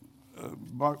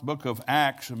book of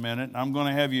Acts a minute. I'm going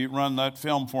to have you run that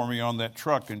film for me on that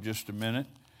truck in just a minute.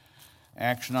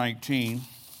 Acts 19.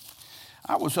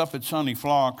 I was up at Sonny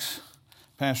Flock's,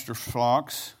 Pastor Sonny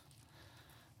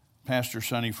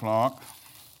Flock.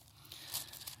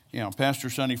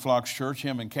 Pastor Sonny Flock's church,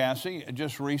 him and Cassie,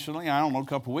 just recently, I don't know, a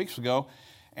couple of weeks ago,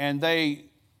 and they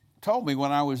told me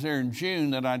when I was there in June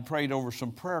that I'd prayed over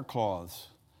some prayer cloths.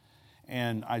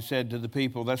 And I said to the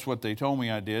people, that's what they told me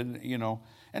I did,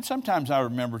 And sometimes I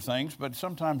remember things, but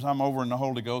sometimes I'm over in the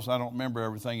Holy Ghost. I don't remember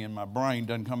everything in my brain. It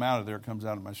doesn't come out of there. It comes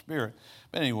out of my spirit.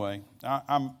 But anyway,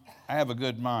 I have a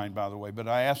good mind, by the way. But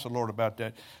I asked the Lord about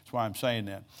that. That's why I'm saying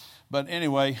that. But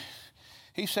anyway,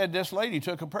 he said this lady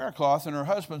took a prayer cloth, and her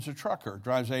husband's a trucker,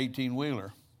 drives an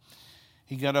 18-wheeler.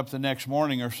 He got up the next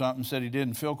morning or something, said he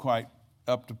didn't feel quite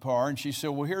up to par. And she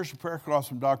said, well, here's a prayer cloth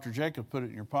from Dr. Jacob. Put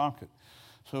it in your pocket.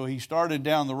 So he started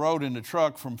down the road in the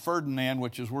truck from Ferdinand,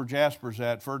 which is where Jasper's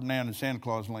at, Ferdinand and Santa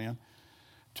Claus Land,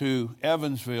 to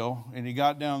Evansville. And he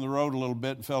got down the road a little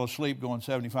bit and fell asleep going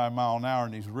 75 miles an hour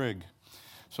in his rig.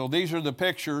 So these are the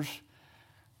pictures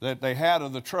that they had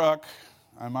of the truck.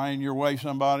 Am I in your way,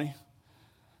 somebody?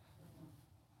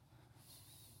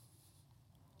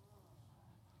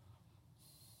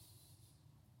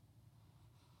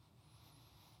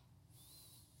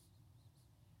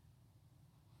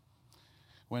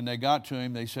 When they got to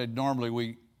him, they said, normally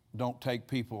we don't take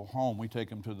people home. We take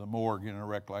them to the morgue in a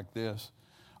wreck like this.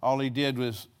 All he did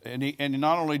was, and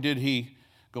not only did he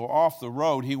go off the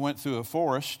road, he went through a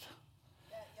forest.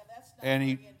 That's not where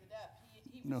he ended up.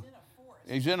 He was in a forest.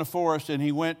 He's in a forest,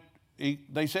 and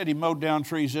they said he mowed down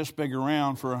trees this big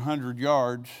around for 100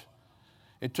 yards.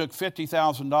 It took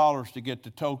 $50,000 to get the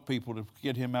tow people to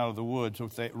get him out of the woods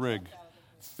with that rig.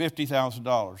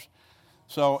 $50,000.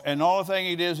 So, and the only thing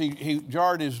he did is he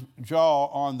jarred his jaw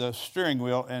on the steering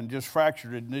wheel and just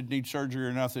fractured it and didn't need surgery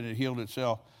or nothing. It healed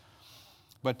itself.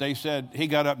 But they said he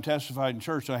got up and testified in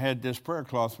church. I had this prayer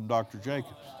cloth from Dr.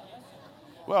 Jacobs.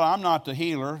 Well, I'm not the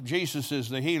healer. Jesus is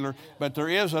the healer. But there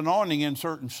is anointing in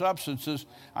certain substances.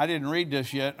 I didn't read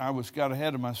this yet. I got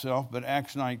ahead of myself. But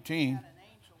Acts 19.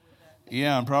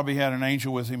 Yeah, and probably had an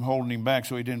angel with him holding him back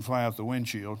so he didn't fly out the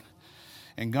windshield.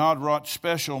 And God wrought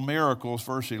special miracles,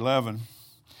 verse 11.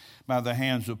 By the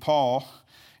hands of Paul,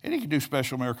 and he could do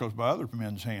special miracles by other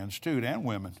men's hands too, and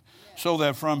women, so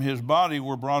that from his body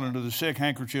were brought unto the sick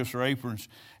handkerchiefs or aprons,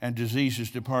 and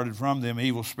diseases departed from them,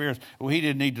 evil spirits. Well, he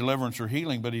didn't need deliverance or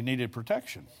healing, but he needed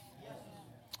protection.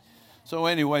 So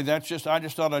anyway, I just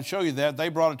thought I'd show you that. They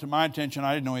brought it to my attention.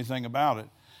 I didn't know anything about it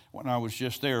when I was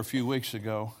just there a few weeks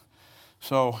ago.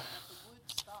 So,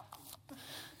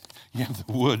 yeah,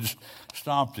 the woods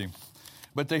stopped him.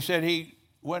 But they said he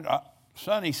went...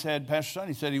 Pastor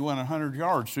Sonny said he went 100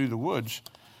 yards through the woods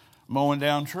mowing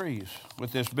down trees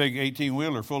with this big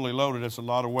 18-wheeler fully loaded. That's a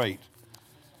lot of weight.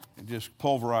 It just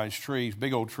pulverized trees,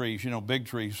 big old trees, big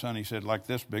trees, Sonny said, like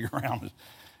this big around.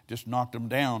 Just knocked them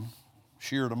down,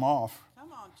 sheared them off.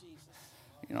 Come on, Jesus.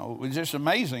 It was just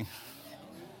amazing.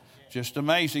 Just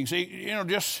amazing. See,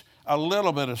 just a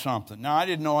little bit of something. Now, I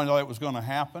didn't know that was going to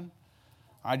happen.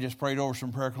 I just prayed over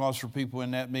some prayer cloths for people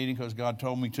in that meeting because God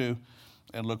told me to.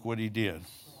 And look what he did.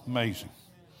 Amazing.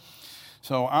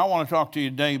 So I want to talk to you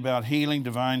today about healing,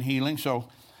 divine healing. So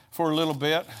for a little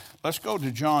bit, let's go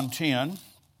to John 10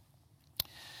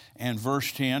 and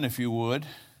verse 10, if you would.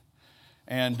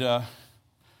 And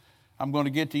I'm going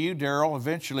to get to you, Daryl,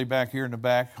 eventually back here in the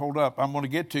back. Hold up. I'm going to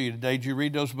get to you today. Did you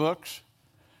read those books?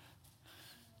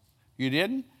 You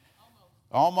didn't?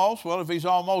 Almost? Well,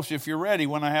 if you're ready,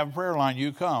 when I have a prayer line,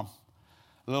 you come.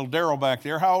 Little Daryl back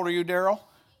there. How old are you, Daryl?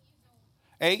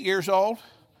 8 years old,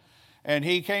 and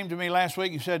he came to me last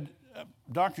week. He said,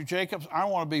 Dr. Jacobs, I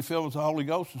want to be filled with the Holy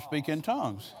Ghost and speak in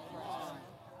tongues.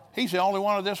 He's the only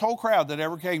one of this whole crowd that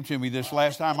ever came to me this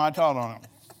last time I taught on him.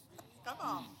 Come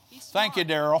on. Thank you,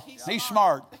 Daryl. He's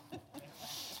smart.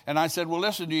 And I said, well,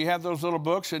 listen, do you have those little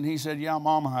books? And he said, yeah,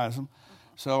 Mama has them.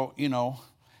 So,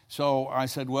 so I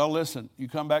said, well, listen, you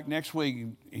come back next week.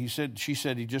 She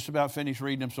said he just about finished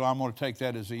reading them, so I'm going to take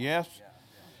that as a yes.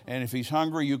 And if he's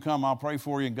hungry, you come, I'll pray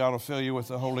for you, and God will fill you with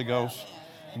the Holy Ghost,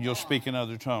 and you'll speak in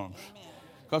other tongues.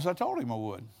 Because I told him I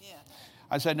would.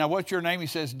 I said, now what's your name? He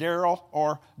says, Daryl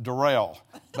or Darrell.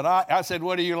 But I said,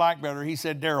 what do you like better? He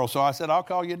said, Daryl. So I said, I'll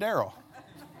call you Daryl.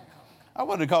 I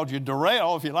wouldn't have called you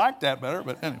Darrell if you liked that better,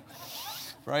 but anyway.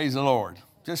 Praise the Lord.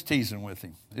 Just teasing with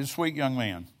him. He's a sweet young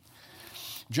man.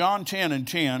 John 10 and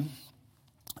 10,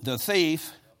 the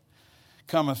thief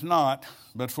cometh not,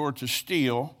 but for to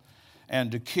steal, and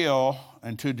to kill,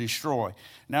 and to destroy.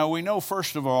 Now, we know,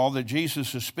 first of all, that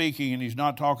Jesus is speaking, and he's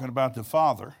not talking about the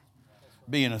Father,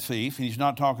 being a thief. He's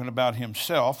not talking about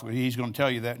himself. He's going to tell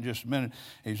you that in just a minute,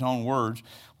 his own words.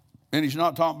 And he's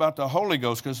not talking about the Holy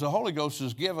Ghost, because the Holy Ghost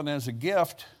is given as a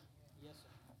gift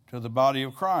to the body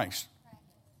of Christ.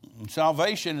 And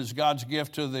salvation is God's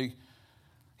gift to the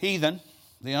heathen,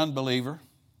 the unbeliever.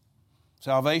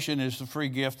 Salvation is the free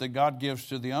gift that God gives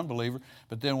to the unbeliever.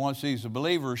 But then once he's a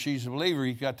believer or she's a believer,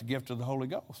 he's got the gift of the Holy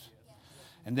Ghost.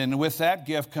 And then with that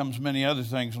gift comes many other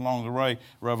things along the way.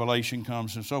 Revelation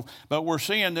comes and so forth. But we're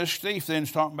seeing this thief then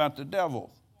is talking about the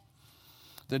devil.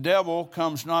 The devil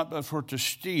comes not but for to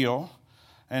steal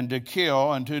and to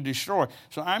kill and to destroy.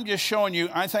 So I'm just showing you,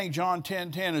 I think John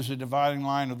 10:10 is a dividing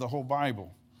line of the whole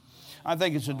Bible. I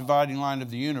think it's a dividing line of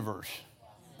the universe.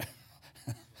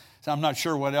 So I'm not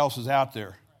sure what else is out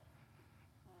there.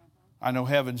 I know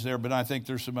heaven's there, but I think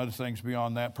there's some other things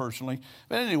beyond that personally.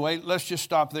 But anyway, let's just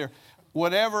stop there.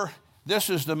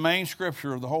 This is the main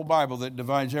scripture of the whole Bible that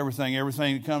divides everything.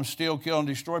 Everything that comes, steal, kill, and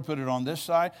destroy, put it on this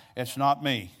side. It's not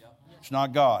me. It's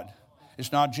not God.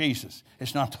 It's not Jesus.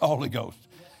 It's not the Holy Ghost.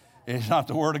 It's not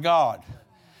the Word of God.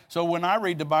 So when I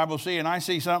read the Bible, and I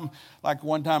see something, like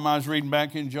one time I was reading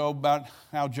back in Job about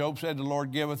how Job said, the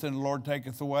Lord giveth and the Lord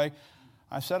taketh away.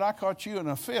 I said, I caught you in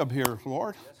a fib here,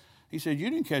 Lord. He said, you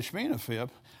didn't catch me in a fib.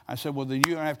 I said, well, then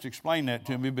you have to explain that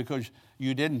to me, because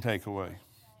you didn't take away.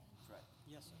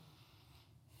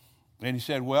 And he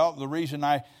said, well, the reason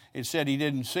it said he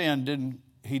didn't sin,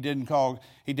 he didn't call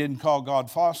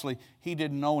God falsely, he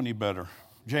didn't know any better.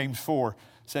 James 4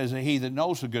 says that he that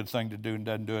knows a good thing to do and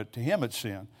doesn't do it, to him it's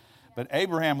sin. But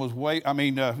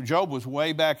Job was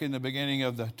way back in the beginning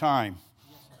of the time,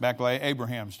 back like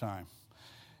Abraham's time.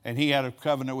 And he had a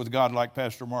covenant with God like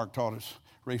Pastor Mark taught us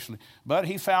recently. But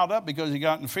he fouled up because he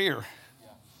got in fear.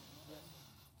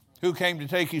 Who came to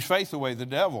take his faith away? The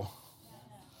devil.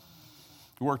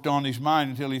 He worked on his mind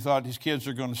until he thought his kids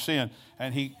are going to sin.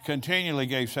 And he continually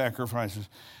gave sacrifices.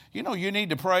 You know, you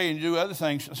need to pray and do other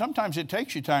things. Sometimes it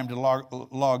takes you time to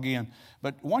log in.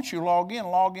 But once you log in,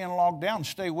 log down,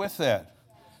 stay with that.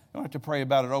 You don't have to pray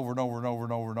about it over and over and over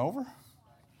and over and over.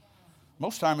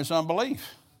 Most time it's unbelief.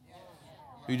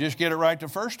 If you just get it right the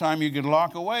first time, you can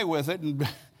lock away with it. And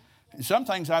some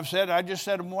things I've said, I just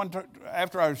said them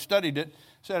after I studied it,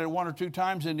 said it one or two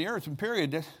times in the earth, and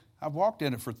period. I've walked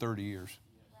in it for 30 years.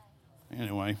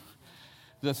 Anyway,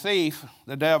 the thief,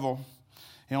 the devil,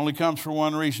 he only comes for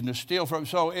one reason, to steal from.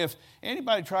 So if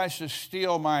anybody tries to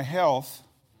steal my health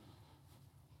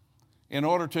in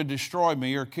order to destroy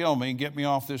me or kill me and get me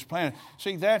off this planet,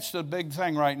 see, that's the big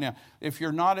thing right now. If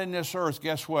you're not in this earth,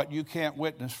 guess what? You can't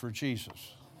witness for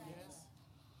Jesus.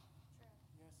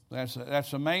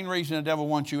 That's the main reason the devil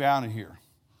wants you out of here.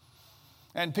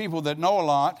 And people that know a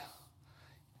lot,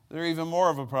 they're even more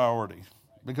of a priority,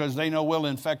 because they know we'll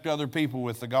infect other people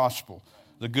with the gospel,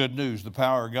 the good news, the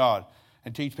power of God,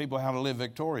 and teach people how to live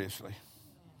victoriously.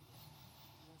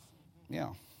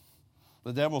 Yeah.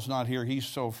 The devil's not here. He's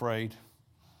so afraid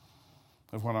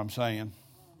of what I'm saying.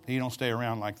 He don't stay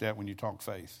around like that when you talk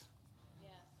faith.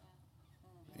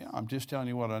 Yeah, I'm just telling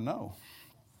you what I know.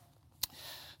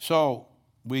 So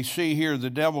we see here the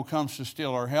devil comes to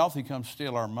steal our health. He comes to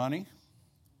steal our money.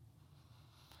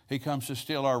 He comes to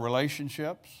steal our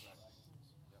relationships.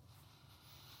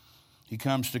 He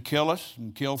comes to kill us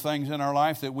and kill things in our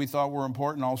life that we thought were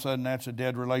important. All of a sudden, that's a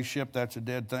dead relationship. That's a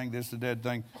dead thing. This is a dead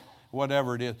thing.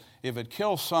 Whatever it is. If it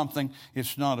kills something,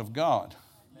 it's not of God.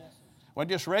 Well, I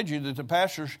just read you that the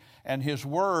pastors and his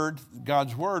word,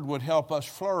 God's word, would help us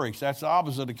flourish. That's the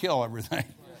opposite of kill everything.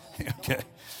 Okay.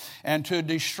 And to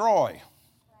destroy.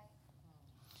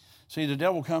 See, the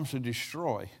devil comes to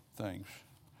destroy things.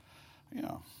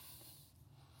 Yeah.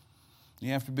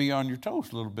 You have to be on your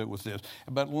toes a little bit with this.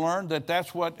 But learn that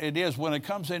that's what it is. When it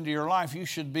comes into your life, you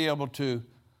should be able to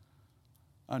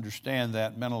understand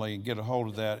that mentally and get a hold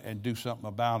of that and do something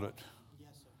about it. Yes,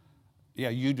 sir. Yeah,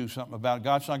 you do something about it.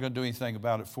 God's not going to do anything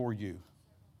about it for you.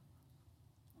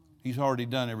 He's already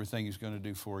done everything he's going to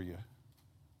do for you.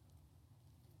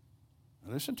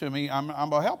 Listen to me. I'm going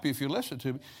to help you if you listen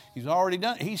to me. He's already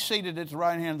done it. He's seated at the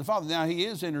right hand of the Father. Now, he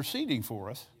is interceding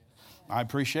for us. I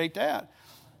appreciate that.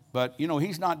 But, you know,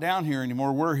 he's not down here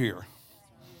anymore. We're here.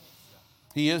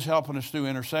 He is helping us through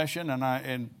intercession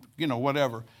and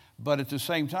whatever. But at the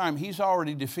same time, he's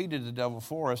already defeated the devil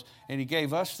for us, and he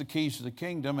gave us the keys to the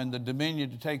kingdom and the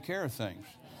dominion to take care of things.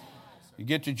 You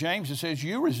get to James, it says,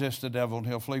 you resist the devil and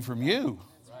he'll flee from you.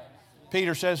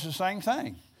 Peter says the same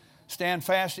thing. Stand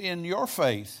fast in your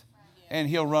faith, and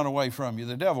he'll run away from you.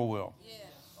 The devil will.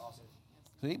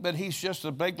 See, but he's just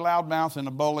a big loudmouth and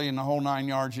a bully and the whole 9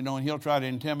 yards, and he'll try to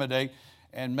intimidate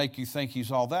and make you think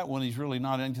he's all that when he's really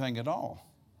not anything at all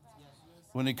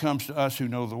when it comes to us who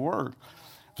know the word.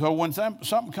 So when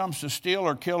something comes to steal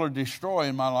or kill or destroy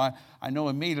in my life, I know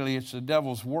immediately it's the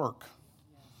devil's work.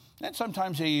 And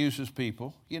sometimes he uses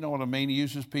people. You know what I mean? He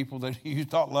uses people that you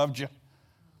thought loved you.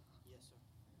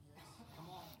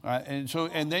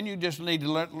 And then you just need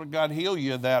to let God heal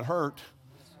you of that hurt.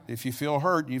 If you feel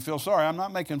hurt and you feel sorry, I'm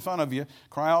not making fun of you.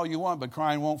 Cry all you want, but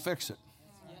crying won't fix it.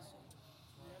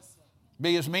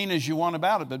 Be as mean as you want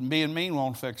about it, but being mean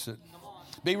won't fix it.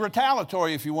 Be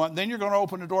retaliatory if you want. Then you're going to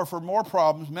open the door for more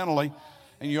problems mentally.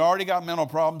 And you already got mental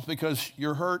problems because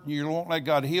you're hurt and you won't let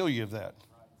God heal you of that.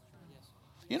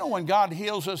 You know, when God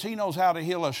heals us, he knows how to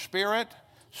heal us spirit,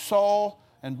 soul,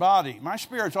 and body. My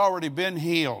spirit's already been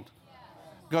healed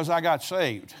because I got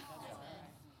saved.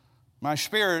 My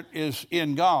spirit is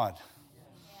in God,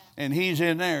 and he's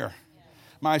in there.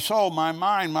 My soul, my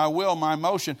mind, my will, my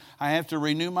emotion, I have to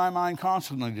renew my mind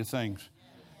constantly to things.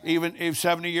 Even if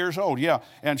 70 years old,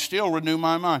 and still renew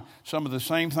my mind. Some of the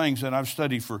same things that I've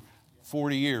studied for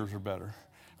 40 years or better,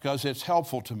 because it's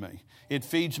helpful to me. It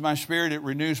feeds my spirit, it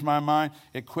renews my mind,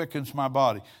 it quickens my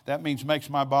body. That means makes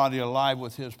my body alive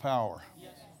with his power.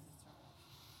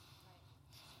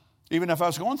 Even if I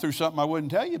was going through something, I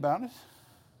wouldn't tell you about it.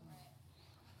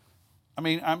 I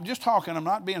mean, I'm just talking, I'm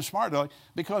not being smart,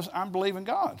 because I'm believing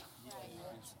God.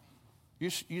 You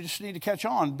just need to catch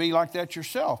on, be like that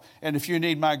yourself. And if you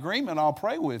need my agreement, I'll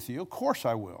pray with you. Of course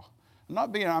I will.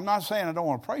 I'm not saying I don't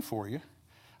want to pray for you.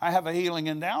 I have a healing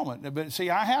endowment. But see,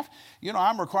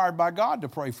 I'm required by God to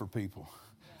pray for people.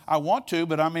 I want to,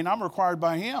 but I'm required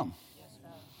by him.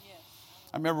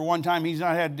 I remember one time, he's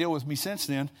not had to deal with me since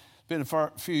then. It's been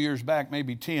a few years back,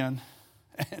 maybe 10.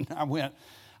 And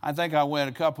I think I went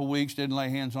a couple weeks, didn't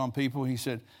lay hands on people. He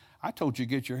said, I told you to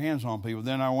get your hands on people.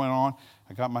 Then I went on.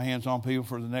 I got my hands on people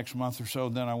for the next month or so.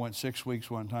 Then I went 6 weeks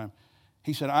one time.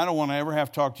 He said, I don't want to ever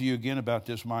have to talk to you again about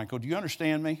this, Michael. Do you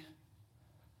understand me?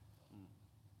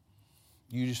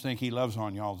 You just think he loves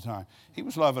on you all the time. He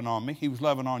was loving on me. He was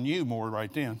loving on you more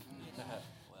right then.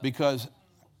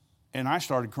 And I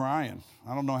started crying.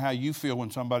 I don't know how you feel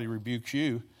when somebody rebukes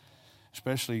you,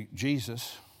 especially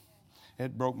Jesus.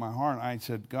 It broke my heart. I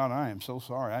said, God, I am so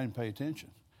sorry. I didn't pay attention.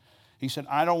 He said,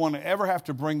 I don't want to ever have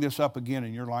to bring this up again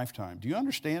in your lifetime. Do you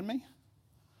understand me?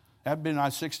 I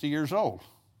was 60 years old.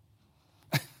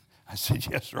 I said,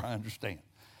 yes, sir, I understand.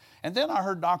 And then I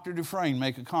heard Dr. Dufresne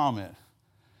make a comment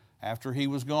after he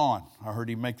was gone. I heard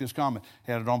him make this comment.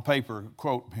 He had it on paper,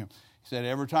 quote him. He said,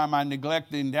 every time I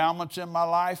neglect the endowments in my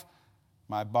life,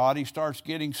 my body starts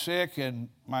getting sick and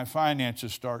my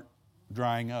finances start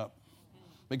drying up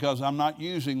because I'm not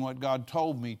using what God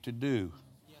told me to do.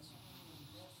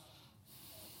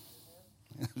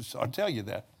 So I'll tell you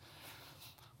that.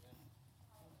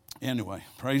 Anyway,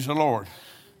 praise the Lord.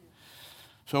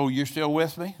 So you're still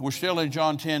with me? We're still in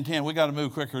John 10:10. We got to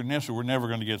move quicker than this or we're never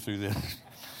going to get through this.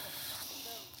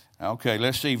 Okay,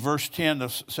 let's see. Verse 10, the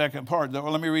second part.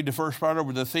 Let me read the first part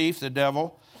over. The thief, the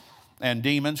devil, and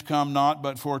demons come not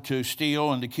but for to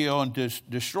steal and to kill and to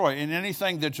destroy. And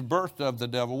anything that's birthed of the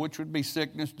devil, which would be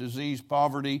sickness, disease,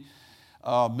 poverty,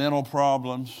 mental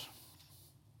problems,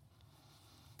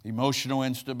 emotional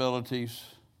instabilities.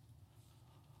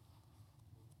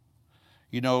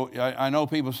 You know, I know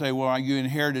people say, well, you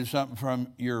inherited something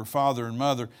from your father and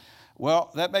mother. Well,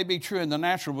 that may be true in the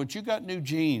natural, but you got new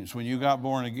genes when you got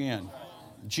born again.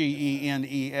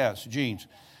 Genes, genes.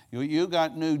 You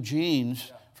got new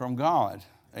genes from God.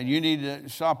 And you need to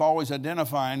stop always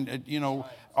identifying,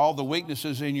 all the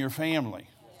weaknesses in your family.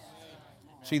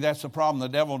 See, that's the problem. The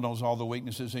devil knows all the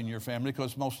weaknesses in your family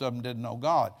because most of them didn't know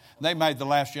God. They made the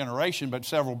last generation, but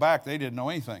several back, they didn't know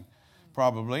anything,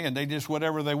 probably. And they just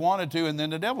whatever they wanted to, and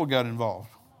then the devil got involved.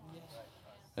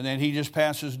 And then he just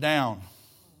passes down,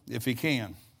 if he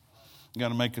can. You got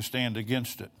to make a stand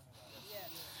against it.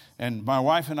 And my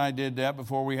wife and I did that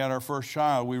before we had our first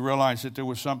child. We realized that there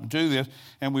was something to this,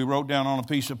 and we wrote down on a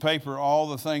piece of paper all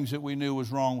the things that we knew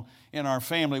was wrong in our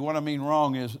family. What I mean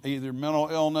wrong is either mental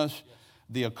illness,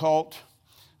 the occult,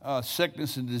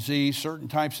 sickness and disease. Certain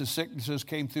types of sicknesses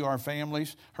came through our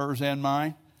families, hers and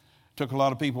mine. Took a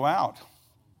lot of people out.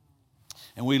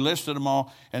 And we listed them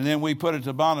all, and then we put at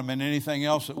the bottom and anything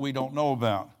else that we don't know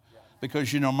about.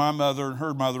 Because, my mother and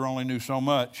her mother only knew so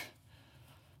much,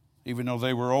 even though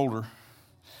they were older.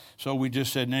 So we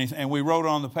just said anything. And we wrote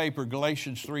on the paper,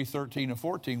 Galatians 3:13 and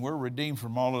 14, we're redeemed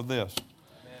from all of this.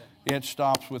 Amen. It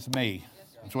stops with me.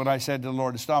 That's what I said to the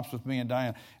Lord. It stops with me and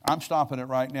Diane. I'm stopping it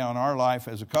right now in our life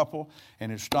as a couple,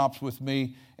 and it stops with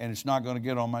me, and it's not going to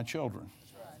get on my children.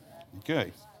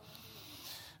 Okay.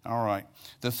 All right.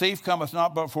 The thief cometh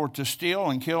not but for to steal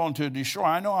and kill and to destroy.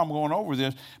 I know I'm going over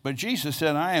this, but Jesus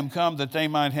said, I am come that they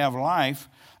might have life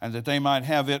and that they might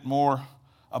have it more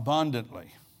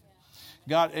abundantly.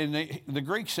 God, and the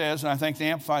Greek says, and I think the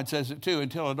Amplified says it too,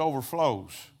 until it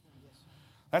overflows.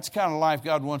 That's the kind of life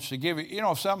God wants to give you. You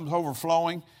know, if something's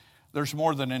overflowing, there's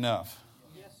more than enough.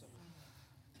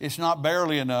 It's not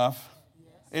barely enough.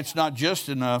 It's not just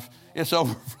enough. It's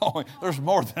overflowing. There's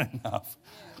more than enough.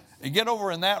 You get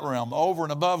over in that realm, over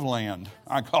and above land.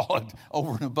 I call it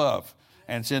over and above.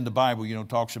 And it's in the Bible, you know,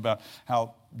 talks about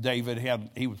how David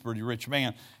he was a pretty rich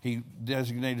man. He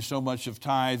designated so much of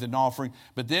tithe and offering.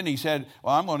 But then he said,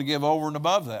 well, I'm going to give over and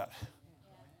above that.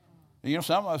 You know,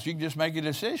 some of us, you can just make a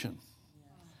decision.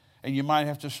 And you might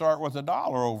have to start with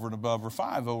 $1 over and above or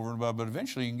 $5 over and above. But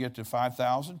eventually you can get to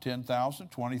 5,000,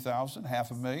 10,000, 20,000,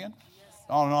 $500,000.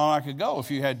 On and on I could go if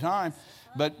you had time.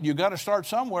 But you got to start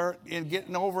somewhere in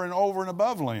getting over and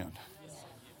above land.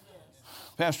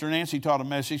 Pastor Nancy taught a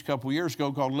message a couple of years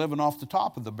ago called living off the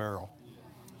top of the barrel.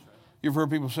 You've heard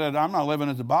people say, I'm not living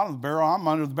at the bottom of the barrel, I'm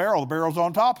under the barrel. The barrel's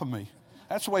on top of me.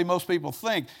 That's the way most people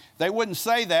think. They wouldn't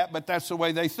say that, but that's the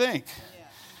way they think.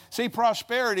 See,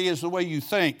 prosperity is the way you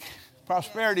think.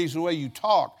 Prosperity is the way you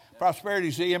talk. Prosperity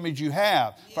is the image you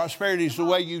have. Prosperity is the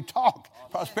way you talk.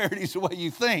 Prosperity is the way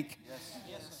you think.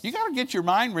 You got to get your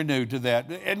mind renewed to that,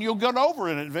 and you'll get over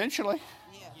it eventually.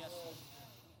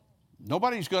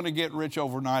 Nobody's going to get rich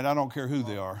overnight. I don't care who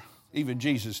they are. Even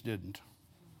Jesus didn't.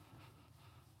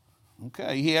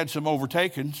 Okay, he had some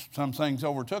overtakings. Some things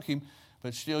overtook him,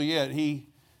 but still yet he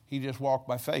just walked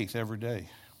by faith every day.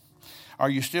 Are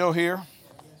you still here?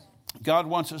 God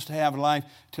wants us to have life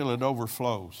till it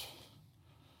overflows.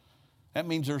 That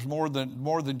means there's more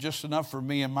than just enough for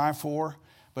me and my four,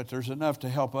 but there's enough to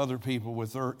help other people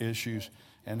with their issues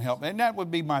and help. And that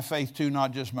would be my faith too,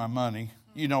 not just my money.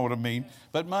 You know what I mean?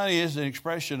 But money is an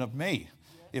expression of me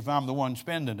if I'm the one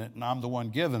spending it and I'm the one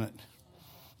giving it.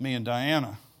 Me and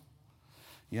Diana.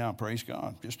 Yeah, praise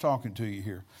God. Just talking to you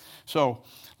here. So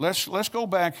let's go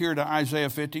back here to Isaiah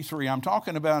 53. I'm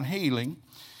talking about healing,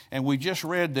 and we just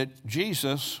read that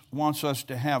Jesus wants us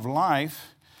to have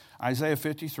life. Isaiah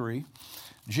 53.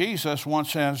 Jesus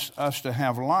wants us to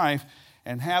have life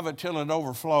and have it till it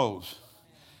overflows.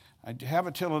 Have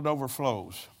it till it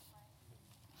overflows.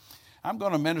 I'm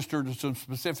going to minister to some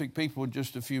specific people in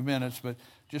just a few minutes, but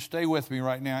just stay with me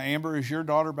right now. Amber, is your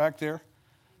daughter back there?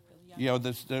 Yeah,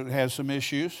 that has some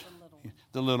issues.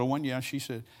 The little one, yeah, she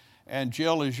said. And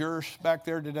Jill, is yours back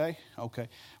there today? Okay.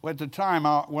 Well, at the time,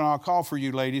 when I'll call for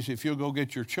you ladies, if you'll go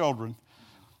get your children,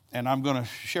 and I'm going to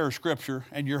share scripture,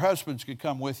 and your husbands could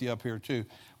come with you up here too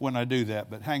when I do that.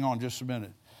 But hang on just a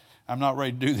minute. I'm not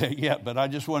ready to do that yet, but I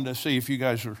just wanted to see if you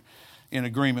guys are in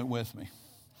agreement with me.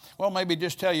 Well, maybe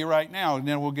just tell you right now, and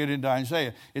then we'll get into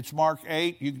Isaiah. It's Mark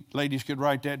 8. You ladies could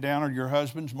write that down, or your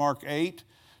husbands. Mark 8,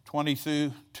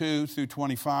 22 through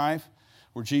 25,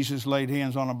 where Jesus laid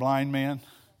hands on a blind man.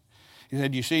 He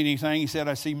said, you see anything? He said,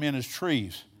 I see men as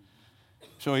trees.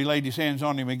 So he laid his hands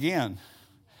on him again.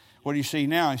 What do you see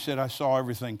now? He said, I saw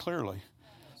everything clearly.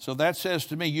 So that says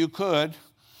to me, you could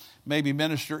maybe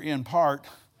minister in part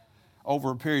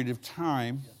over a period of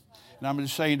time. And I'm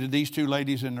just saying to these two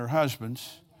ladies and their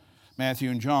husbands, Matthew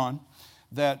and John,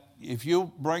 that if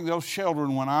you bring those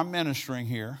children when I'm ministering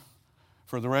here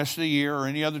for the rest of the year or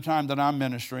any other time that I'm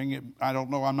ministering, I don't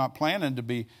know, I'm not planning to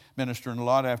be ministering a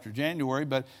lot after January,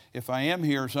 but if I am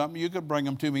here or something, you could bring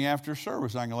them to me after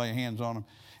service. I can lay hands on them.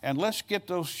 And let's get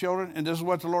those children, and this is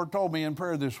what the Lord told me in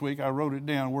prayer this week. I wrote it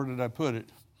down. Where did I put it?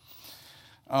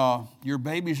 Your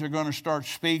babies are going to start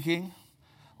speaking,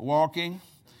 walking,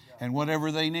 and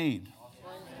whatever they need.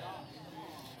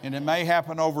 And it may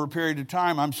happen over a period of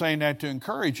time. I'm saying that to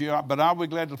encourage you, but I'll be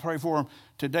glad to pray for them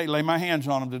today. Lay my hands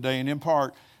on them today and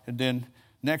impart. And then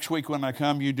next week when I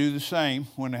come, you do the same.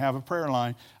 When I have a prayer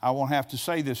line, I won't have to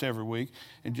say this every week.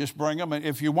 And just bring them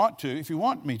if you want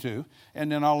me to.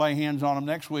 And then I'll lay hands on them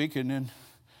next week. And then,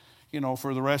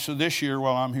 for the rest of this year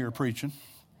while I'm here preaching.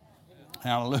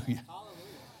 Hallelujah.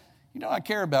 I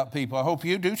care about people. I hope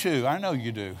you do too. I know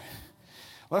you do.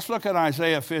 Let's look at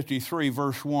Isaiah 53,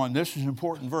 verse 1. This is an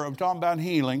important verse. I'm talking about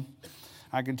healing.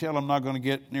 I can tell I'm not going to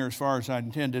get near as far as I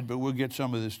intended, but we'll get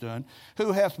some of this done.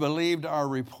 Who hath believed our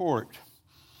report?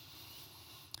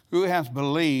 Who hath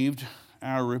believed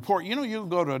our report? You can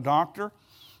go to a doctor,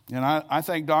 and I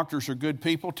think doctors are good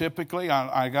people typically.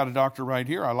 I got a doctor right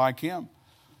here. I like him.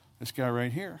 This guy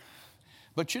right here.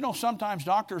 But sometimes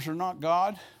doctors are not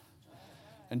God,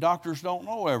 and doctors don't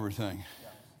know everything.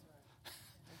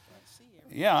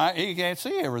 Yeah, he can't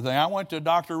see everything. I went to a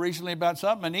doctor recently about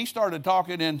something, and he started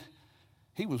talking, and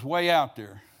he was way out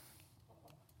there.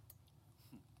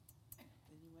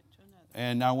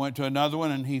 And I went to another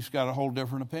one, and he's got a whole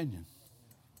different opinion.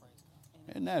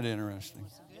 Isn't that interesting?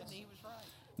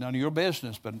 None of your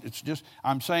business, but it's just,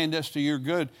 I'm saying this to your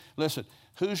good. Listen,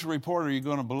 whose report are you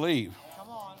going to believe? Come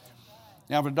on.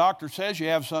 Now, if a doctor says you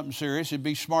have something serious, it'd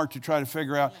be smart to try to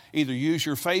figure out, either use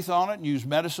your faith on it and use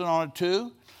medicine on it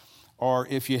too, or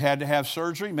if you had to have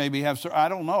surgery, maybe have surgery. I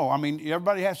don't know. I mean,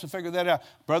 everybody has to figure that out.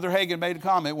 Brother Hagin made a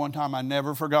comment one time. I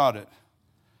never forgot it.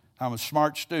 I'm a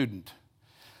smart student.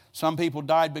 Some people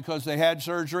died because they had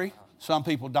surgery. Some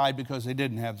people died because they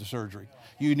didn't have the surgery.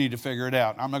 You need to figure it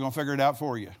out. I'm not going to figure it out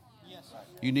for you.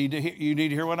 You need to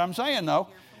hear what I'm saying, though.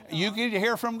 You need to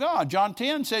hear from God. John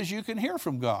 10 says you can hear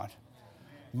from God.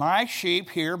 My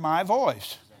sheep hear my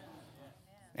voice,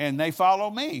 and they follow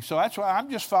me. So that's why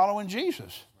I'm just following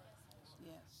Jesus.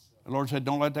 The Lord said,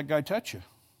 don't let that guy touch you.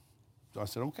 So I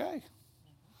said, okay.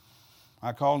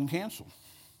 I called and canceled.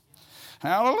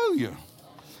 Hallelujah.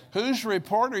 Whose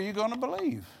report are you going to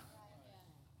believe?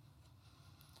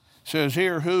 Says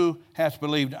here, who hath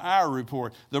believed our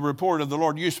report? The report of the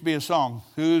Lord used to be a song.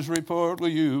 Whose report will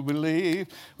you believe?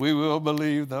 We will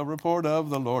believe the report of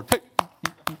the Lord. Hey.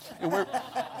 We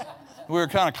were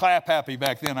kind of clap happy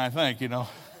back then, I think,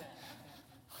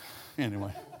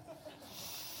 Anyway.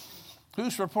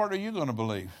 Whose report are you going to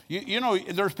believe? You know,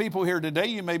 there's people here today,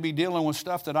 you may be dealing with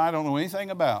stuff that I don't know anything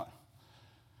about.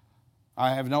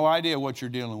 I have no idea what you're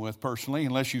dealing with personally,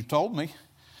 unless you've told me.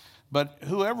 But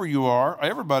whoever you are,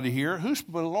 everybody here, whose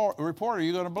report are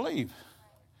you going to believe?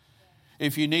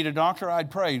 If you need a doctor,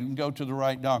 I'd pray and go to the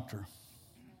right doctor.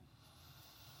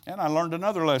 And I learned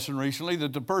another lesson recently,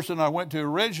 that the person I went to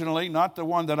originally, not the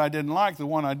one that I didn't like, the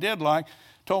one I did like,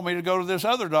 told me to go to this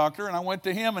other doctor, and I went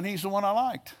to him, and he's the one I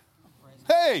liked.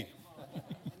 Hey!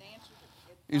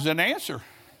 He's an answer.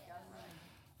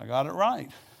 I got it right.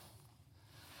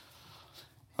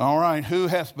 All right, who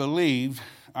hath believed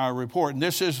our report? And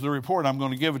this is the report. I'm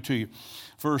going to give it to you.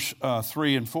 Verse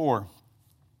 3 and 4.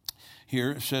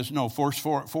 Here it says, verse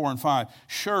 4 and 5.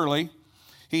 Surely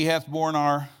he hath borne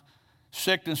our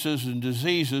sicknesses and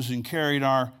diseases and carried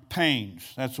our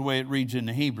pains. That's the way it reads in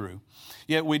the Hebrew.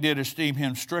 Yet we did esteem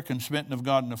him stricken, smitten of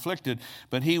God, and afflicted.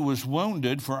 But he was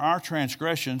wounded for our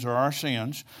transgressions, or our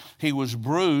sins. He was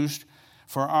bruised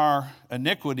for our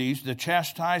iniquities. The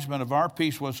chastisement of our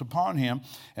peace was upon him,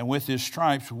 and with his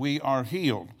stripes we are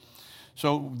healed.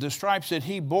 So the stripes that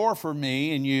he bore for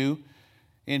me and you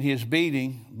in his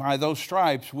beating, by those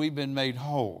stripes we've been made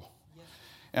whole.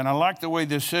 And I like the way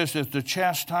this says that the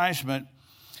chastisement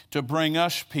to bring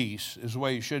us peace, is the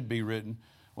way it should be written,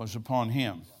 was upon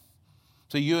him.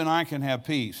 So you and I can have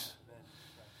peace.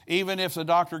 Even if the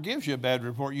doctor gives you a bad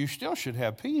report, you still should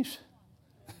have peace.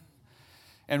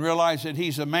 And realize that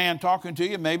he's a man talking to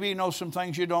you. Maybe he knows some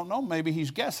things you don't know. Maybe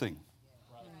he's guessing.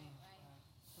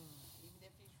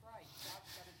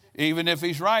 Even if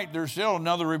he's right, there's still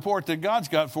another report that God's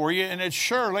got for you. And it's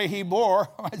surely he bore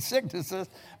my sicknesses,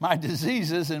 my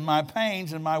diseases, and my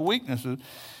pains, and my weaknesses.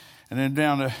 And then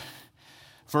down to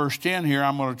verse 10 here,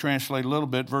 I'm going to translate a little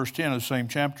bit. Verse 10 of the same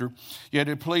chapter. Yet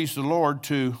it pleased the Lord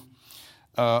to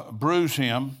bruise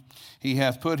him. He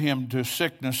hath put him to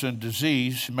sickness and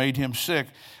disease, made him sick.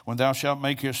 When thou shalt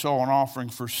make his soul an offering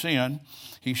for sin,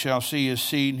 he shall see his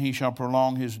seed, and he shall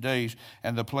prolong his days,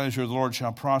 and the pleasure of the Lord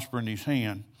shall prosper in his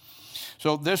hand.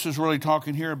 So this is really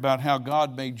talking here about how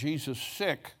God made Jesus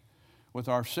sick with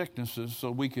our sicknesses so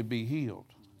we could be healed.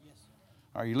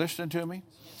 Are you listening to me?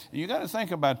 And you got to think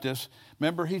about this.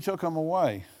 Remember, he took them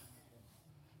away.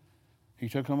 He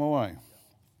took them away.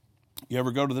 You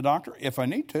ever go to the doctor? If I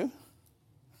need to.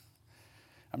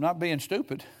 I'm not being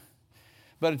stupid.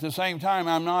 But at the same time,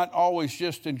 I'm not always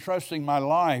just entrusting my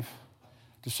life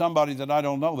to somebody that I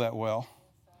don't know that well.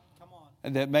 Come on.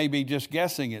 And that may be just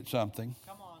guessing at something.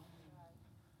 Come on.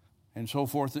 And so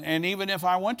forth. And even if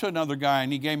I went to another guy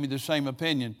and he gave me the same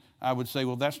opinion, I would say,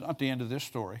 well, that's not the end of this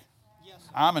story. Yes,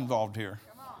 I'm involved here.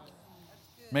 Come on.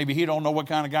 Maybe he don't know what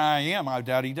kind of guy I am. I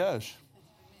doubt he does.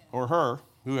 Or her,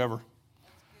 whoever.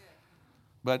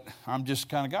 But I'm just the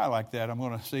kind of guy like that. I'm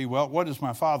going to see, well, what does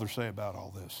my Father say about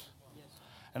all this?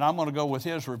 And I'm going to go with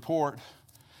his report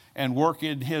and work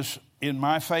in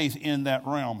my faith in that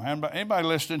realm. Anybody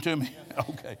listening to me?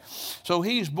 Okay. So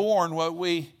he's born what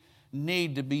we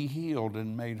need to be healed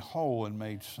and made whole and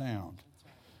made sound.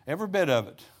 Every bit of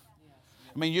it.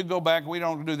 I mean, you go back, we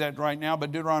don't do that right now,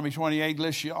 but Deuteronomy 28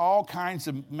 lists you all kinds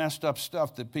of messed up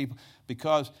stuff that people,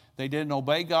 because they didn't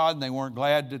obey God and they weren't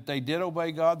glad that they did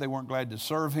obey God, they weren't glad to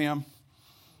serve him,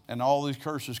 and all these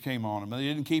curses came on them. They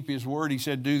didn't keep his word. He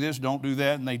said, do this, don't do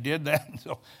that, and they did that.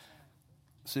 So,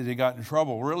 see, they got in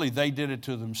trouble. Really, they did it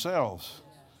to themselves.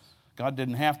 God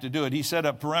didn't have to do it. He set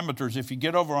up perimeters. If you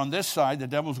get over on this side, the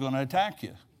devil's going to attack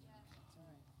you.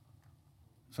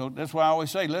 So that's why I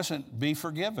always say, listen, be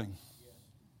forgiving.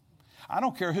 I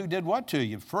don't care who did what to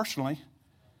you. Personally,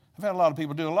 I've had a lot of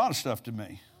people do a lot of stuff to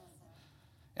me.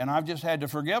 And I've just had to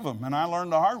forgive them. And I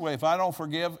learned the hard way. If I don't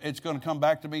forgive, it's going to come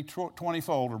back to me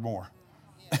 20-fold or more.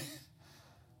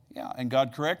 Yeah, and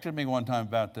God corrected me one time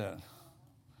about that.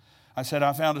 I said,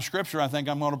 I found a scripture. I think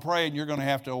I'm going to pray, and you're going to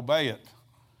have to obey it.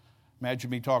 Imagine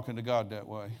me talking to God that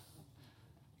way.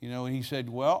 You know, and he said,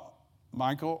 well,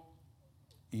 Michael,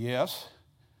 yes.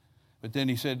 But then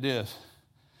he said this,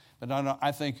 but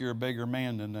I think you're a bigger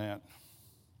man than that.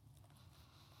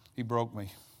 He broke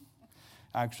me.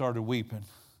 I started weeping.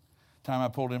 The time I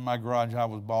pulled in my garage, I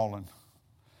was bawling.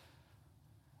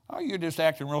 Oh, you're just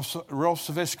acting real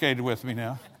sophisticated with me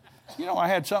now. You know, I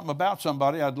had something about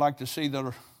somebody I'd like to see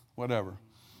that, whatever,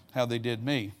 how they did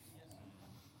me.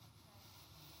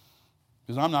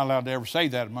 Because I'm not allowed to ever say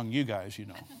that among you guys, you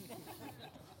know.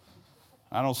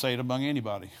 I don't say it among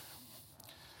anybody.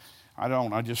 I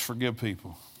don't. I just forgive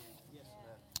people.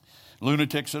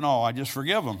 Lunatics and all, I just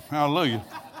forgive them. Hallelujah.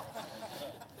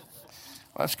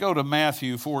 Let's go to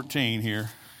Matthew 14 here.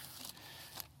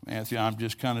 Matthew, I'm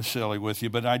just kind of silly with you,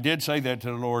 but I did say that to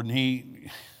the Lord, and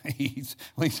he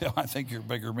said, I think you're a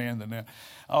bigger man than that.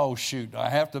 Oh, shoot, I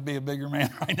have to be a bigger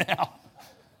man right now.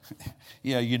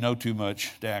 Yeah, you know too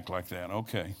much to act like that.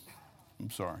 Okay, I'm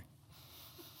sorry.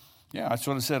 Yeah, that's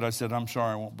what I said. I said, I'm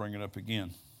sorry, I won't bring it up again.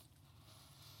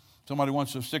 Somebody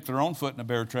wants to stick their own foot in a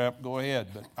bear trap, go ahead,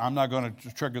 but I'm not going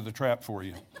to trigger the trap for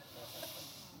you.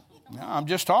 No, I'm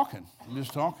just talking.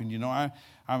 You know,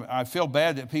 I feel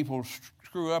bad that people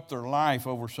screw up their life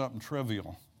over something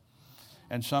trivial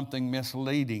and something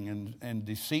misleading and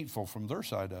deceitful from their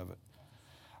side of it,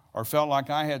 or felt like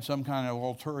I had some kind of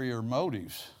ulterior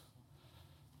motives.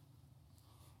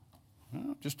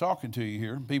 Well, just talking to you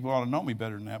here. People ought to know me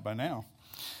better than that by now.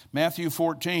 Matthew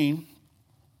 14,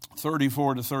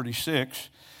 34 to 36.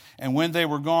 And when they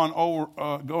were gone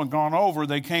over,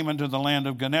 they came into the land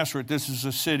of Gennesaret. This is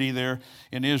a city there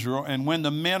in Israel. And when the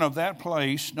men of that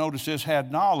place, notice this,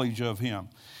 had knowledge of him.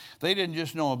 They didn't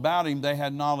just know about him, they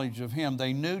had knowledge of him.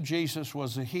 They knew Jesus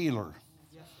was a healer.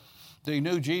 They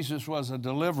knew Jesus was a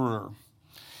deliverer.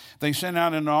 They sent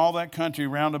out into all that country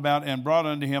round about and brought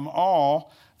unto him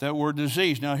all that were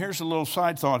diseased. Now, here's a little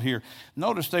side thought here.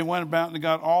 Notice they went about and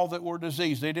got all that were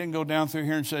diseased. They didn't go down through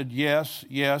here and said, yes,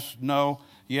 yes, no,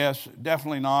 yes,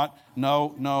 definitely not,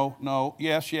 no, no, no,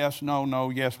 yes, yes, no, no,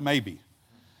 yes, maybe.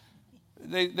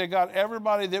 They got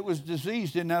everybody that was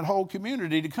diseased in that whole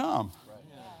community to come.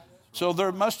 So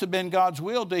there must have been God's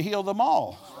will to heal them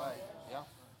all.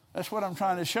 That's what I'm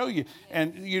trying to show you.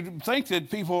 And you'd think that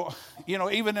people, you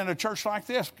know, even in a church like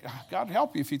this, God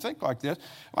help you if you think like this,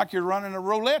 like you're running a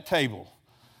roulette table.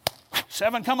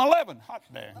 7 come 11. Hot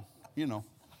dang. You know,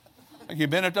 like you've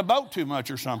been at the boat too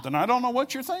much or something. I don't know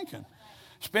what you're thinking.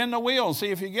 Spin the wheel and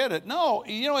see if you get it. No,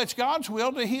 you know, it's God's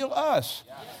will to heal us.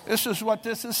 This is what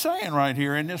this is saying right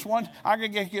here. In this one, I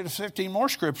could get you to 15 more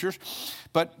scriptures,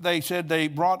 but they said they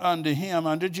brought unto him,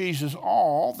 unto Jesus,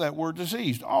 all that were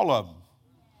diseased, all of them.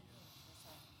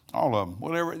 All of them.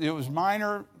 Whatever, it was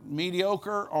minor,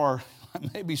 mediocre, or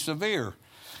maybe severe.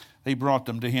 They brought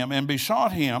them to him and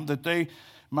besought him that they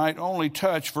might only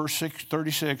touch, verse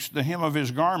 36, the hem of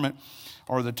his garment,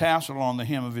 or the tassel on the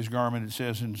hem of his garment, it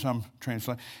says in some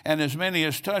translation. And as many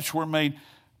as touched were made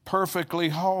perfectly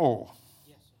whole.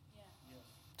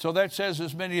 So that says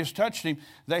as many as touched him,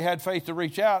 they had faith to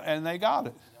reach out and they got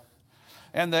it.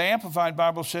 And the Amplified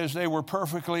Bible says they were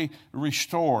perfectly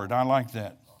restored. I like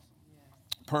that.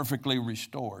 Perfectly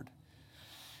restored.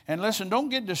 And listen, don't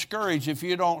get discouraged if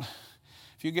you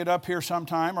get up here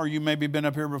sometime, or you maybe been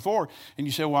up here before, and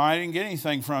you say, well, I didn't get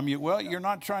anything from you. Well, you're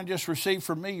not trying to just receive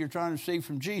from me. You're trying to receive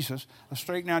from Jesus. I'll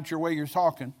straighten out your way you're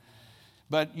talking.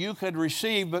 But you could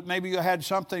receive, but maybe you had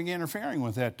something interfering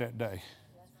with that day.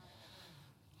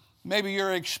 Maybe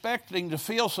you're expecting to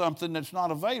feel something that's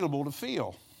not available to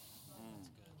feel.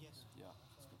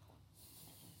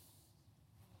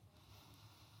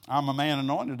 I'm a man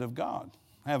anointed of God.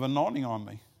 I have anointing on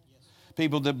me.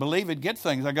 People that believe it get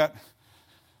things.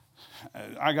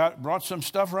 I brought some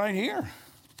stuff right here.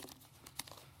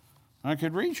 I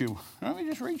could read you. Let me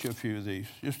just read you a few of these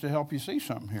just to help you see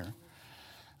something here.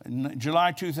 In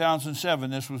July 2007,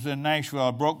 this was in Nashville.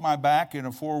 I broke my back in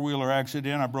a four-wheeler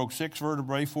accident. I broke 6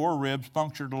 vertebrae, 4 ribs,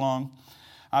 punctured a lung.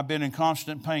 I've been in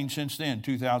constant pain since then,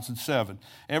 2007.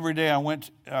 Every day I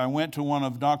went to one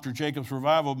of Dr. Jacob's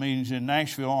revival meetings in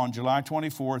Nashville on July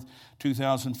 24th,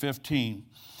 2015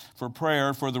 for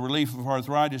prayer for the relief of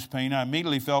arthritis pain. I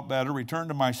immediately felt better, returned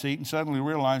to my seat, and suddenly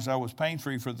realized I was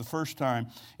pain-free for the first time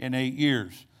in 8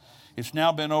 years. It's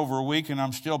now been over a week, and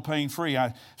I'm still pain-free.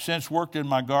 I since worked in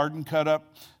my garden, cut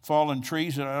up fallen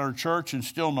trees at our church, and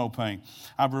still no pain.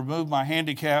 I've removed my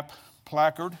handicap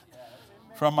placard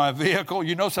from my vehicle.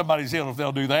 You know somebody's healed if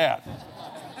they'll do that.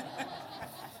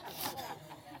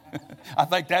 I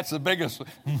think that's the biggest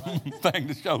thing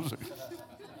that shows it.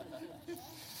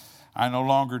 I no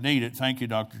longer need it. Thank you,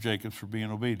 Dr. Jacobs, for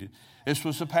being obedient. This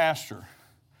was the pastor.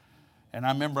 And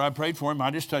I remember I prayed for him.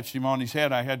 I just touched him on his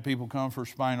head. I had people come for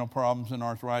spinal problems and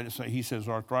arthritis. He says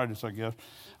arthritis, I guess.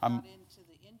 Got into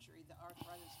the injury. The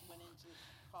arthritis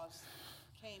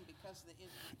came because of the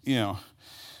injury. Yeah.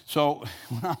 So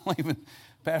when I'm leaving,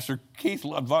 Pastor Keith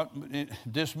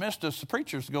dismissed us, the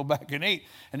preachers, to go back and eat.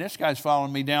 And this guy's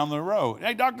following me down the road.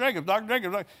 Hey, Dr. Jacobs.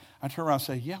 I turn around and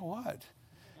say, yeah, what?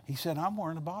 He said, I'm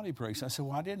wearing a body brace. I said,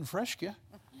 well, I didn't frisk you.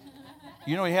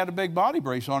 You know, he had a big body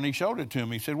brace on. He showed it to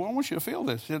me. He said, well, I want you to feel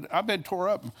this. He said, I've been tore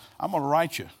up. I'm going to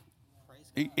write you.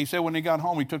 He said when he got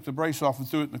home, he took the brace off and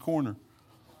threw it in the corner.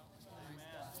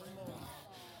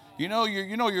 You know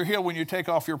you're healed when you take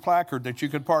off your placard that you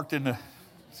could park in the...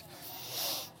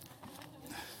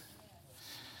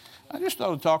 I just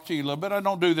thought I'd talk to you a little bit. I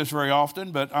don't do this very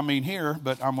often, but I'm going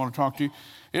to talk to you.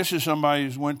 This is somebody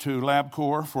who's went to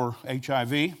LabCorp for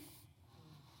HIV.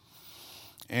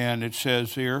 And it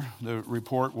says here, the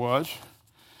report was,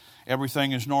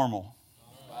 everything is normal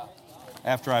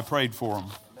after I prayed for him.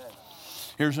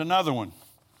 Here's another one.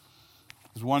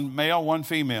 There's one male, one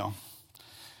female.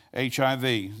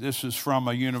 HIV. This is from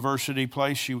a university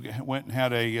place. She went and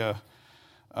had a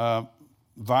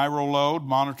viral load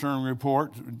monitoring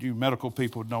report. You medical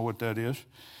people know what that is.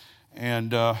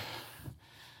 And it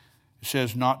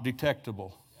says not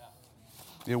detectable.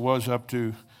 It was up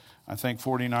to, I think,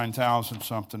 49,000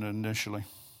 something initially.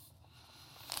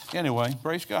 Anyway,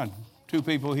 praise God. 2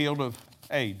 people healed of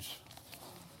AIDS.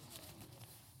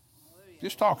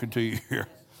 Just talking to you here.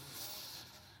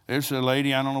 There's a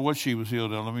lady, I don't know what she was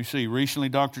healed of. Let me see. Recently,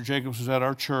 Dr. Jacobs was at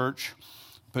our church,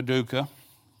 Paducah,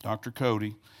 Dr.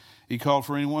 Cody. He called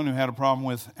for anyone who had a problem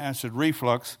with acid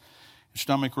reflux,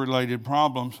 stomach-related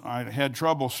problems. I had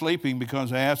trouble sleeping because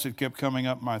the acid kept coming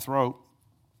up my throat.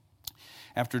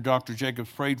 After Dr. Jacobs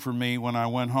prayed for me when I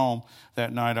went home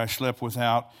that night, I slept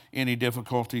without any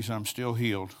difficulties. I'm still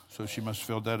healed. So she must have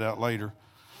filled that out later.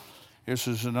 This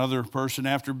is another person.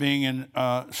 After being in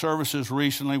services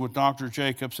recently with Dr.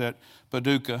 Jacobs at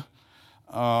Paducah,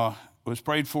 was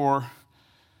prayed for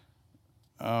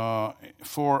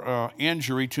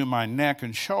injury to my neck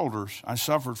and shoulders. I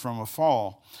suffered from a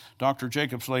fall. Dr.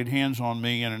 Jacobs laid hands on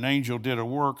me, and an angel did a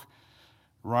work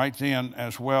right then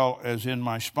as well as in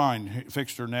my spine. He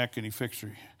fixed her neck and he fixed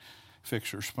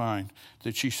her spine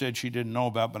that she said she didn't know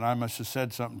about, but I must have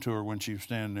said something to her when she was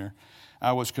standing there.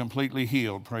 I was completely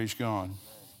healed. Praise God.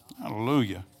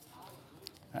 Hallelujah.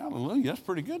 Hallelujah. That's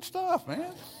pretty good stuff,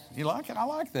 man. You like it? I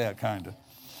like that kind of.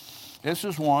 This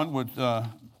is one with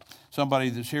somebody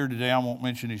that's here today. I won't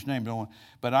mention his name,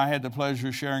 but I had the pleasure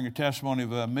of sharing a testimony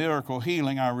of a miracle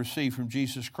healing I received from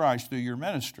Jesus Christ through your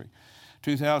ministry.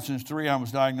 2003, I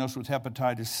was diagnosed with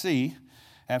hepatitis C.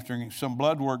 After some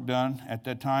blood work done, at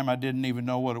that time I didn't even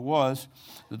know what it was.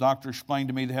 The doctor explained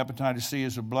to me that hepatitis C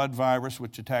is a blood virus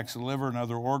which attacks the liver and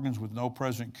other organs with no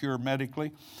present cure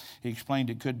medically. He explained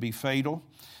it could be fatal.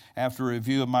 After a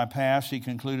review of my past, he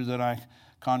concluded that I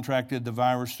contracted the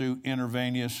virus through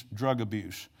intravenous drug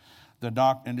abuse.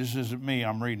 And this isn't me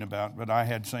I'm reading about, but I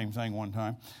had the same thing one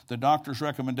time. The doctor's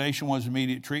recommendation was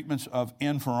immediate treatments of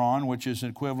Interferon, which is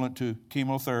equivalent to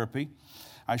chemotherapy.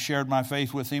 I shared my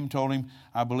faith with him, told him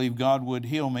I believe God would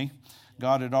heal me.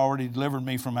 God had already delivered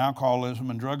me from alcoholism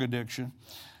and drug addiction.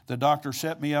 The doctor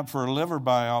set me up for a liver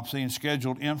biopsy and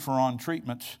scheduled Interferon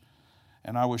treatments,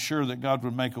 and I was sure that God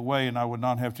would make a way and I would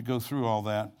not have to go through all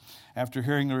that. After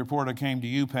hearing the report, I came to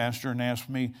you, Pastor, and asked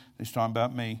me, this time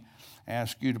about me,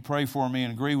 asked you to pray for me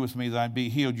and agree with me that I'd be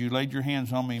healed. You laid your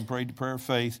hands on me and prayed the prayer of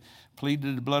faith,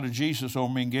 pleaded the blood of Jesus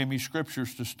over me, and gave me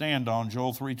scriptures to stand on.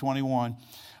 Joel 3:21,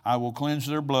 I will cleanse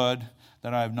their blood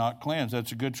that I have not cleansed.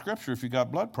 That's a good scripture if you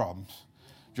got blood problems.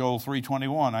 Joel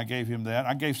 3:21, I gave him that.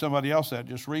 I gave somebody else that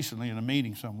just recently in a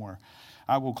meeting somewhere.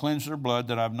 I will cleanse their blood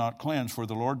that I have not cleansed, for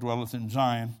the Lord dwelleth in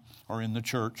Zion, or in the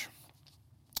church.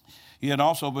 He had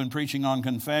also been preaching on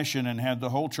confession and had the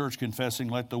whole church confessing,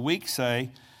 let the weak say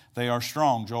they are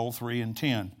strong, Joel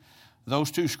 3:10.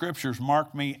 Those two scriptures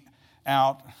marked me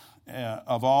out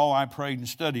of all I prayed and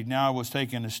studied. Now I was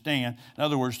taking a stand. In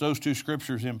other words, those two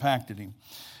scriptures impacted him.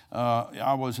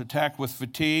 I was attacked with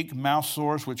fatigue, mouth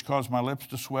sores, which caused my lips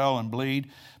to swell and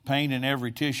bleed, pain in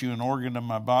every tissue and organ of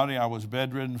my body. I was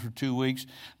bedridden for 2 weeks,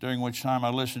 during which time I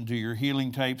listened to your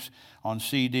healing tapes on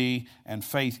CD, and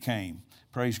faith came.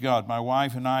 Praise God. My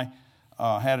wife and I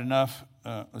had enough.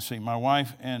 My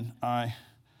wife and I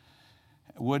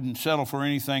wouldn't settle for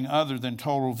anything other than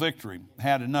total victory.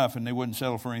 Had enough, and they wouldn't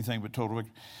settle for anything but total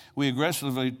victory. We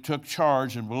aggressively took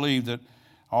charge and believed that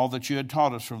all that you had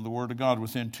taught us from the Word of God.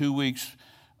 Within 2 weeks,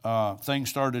 things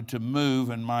started to move,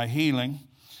 and my healing,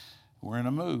 we're in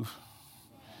a move.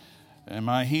 And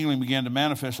my healing began to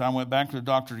manifest. I went back to the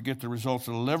doctor to get the results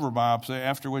of the liver biopsy,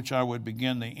 after which I would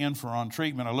begin the Inferon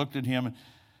treatment. I looked at him and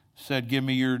said, "Give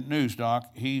me your news, doc."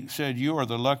 He said, "You are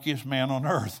the luckiest man on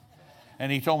earth."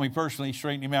 And he told me personally, he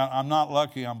straightened him out, "I'm not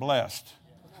lucky, I'm blessed."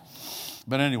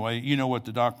 But anyway, you know what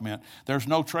the doc meant. There's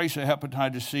no trace of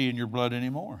hepatitis C in your blood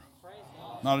anymore.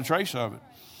 Not a trace of it.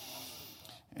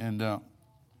 And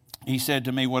he said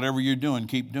to me, "Whatever you're doing,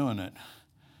 keep doing it."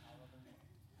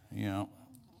 You know,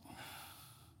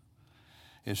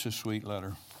 it's a sweet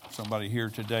letter. Somebody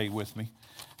here today with me.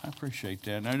 I appreciate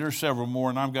that. Now, there's several more,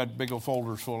 and I've got big old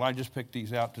folders full. I just picked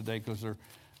these out today because they're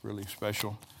really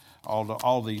special.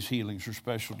 All these healings are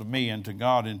special to me and to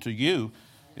God and to you,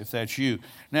 if that's you.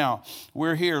 Now,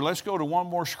 we're here. Let's go to one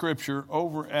more scripture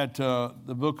over at the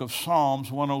book of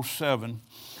Psalms 107.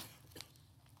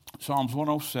 Psalms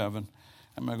 107.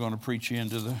 I'm not going to preach you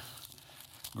into the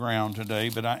ground today,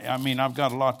 but I mean, I've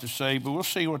got a lot to say, but we'll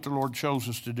see what the Lord chose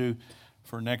us to do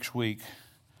for next week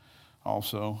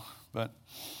also. But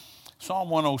Psalm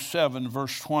 107,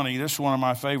 verse 20, this is one of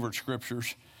my favorite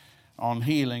scriptures on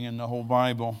healing in the whole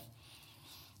Bible.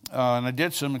 And I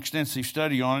did some extensive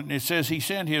study on it. And it says he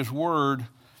sent his word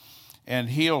and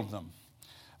healed them.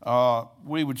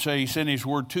 We would say he sent his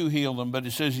word to heal them, but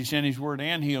it says he sent his word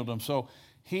and healed them. So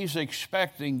he's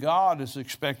expecting, God is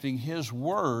expecting his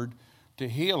word to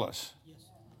heal us.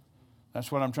 That's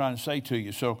what I'm trying to say to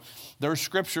you. So there's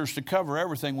scriptures to cover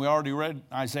everything. We already read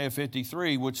Isaiah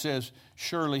 53, which says,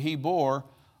 surely he bore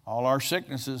all our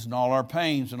sicknesses and all our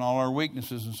pains and all our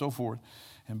weaknesses and so forth.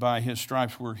 And by his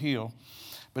stripes we're healed.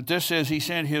 But this says he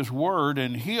sent his word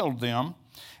and healed them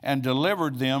and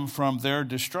delivered them from their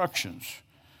destructions.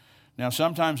 Now,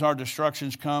 sometimes our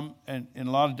destructions come in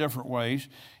a lot of different ways.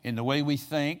 In the way we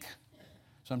think.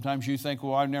 Sometimes you think,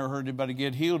 well, I've never heard anybody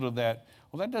get healed of that.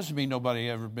 Well, that doesn't mean nobody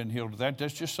ever been healed of that.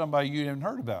 That's just somebody you haven't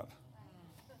heard about.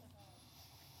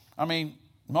 I mean,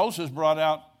 Moses brought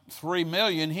out 3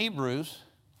 million Hebrews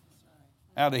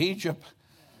out of Egypt.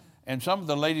 And some of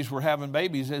the ladies were having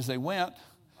babies as they went.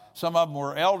 Some of them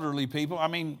were elderly people. I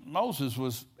mean, Moses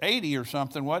was 80 or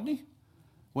something, wasn't he?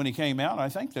 When he came out, I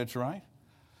think that's right.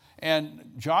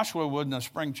 And Joshua wasn't a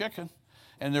spring chicken.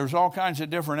 And there was all kinds of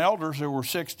different elders. There were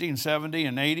 60 and 70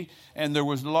 and 80. And there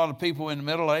was a lot of people in the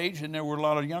middle age. And there were a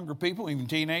lot of younger people, even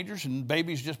teenagers and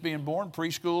babies just being born,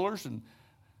 preschoolers and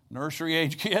nursery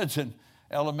age kids and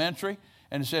elementary.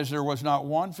 And it says there was not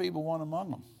one feeble one among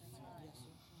them.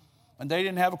 And they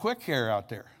didn't have a quick care out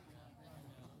there.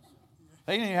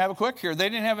 They didn't even have a quick care. They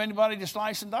didn't have anybody to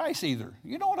slice and dice either.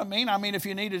 You know what I mean? I mean, if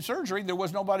you needed surgery, there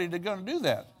was nobody going to do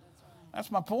that. That's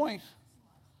my point.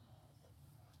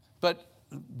 But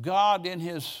God, in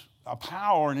his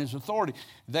power and his authority,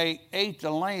 they ate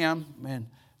the lamb and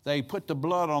they put the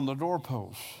blood on the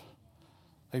doorposts.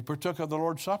 They partook of the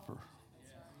Lord's Supper.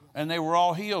 And they were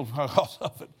all healed because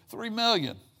of it. 3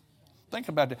 million. Think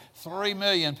about that. 3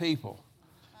 million people.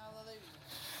 Hallelujah.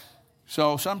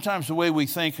 So sometimes the way we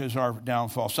think is our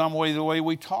downfall. Some way the way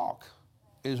we talk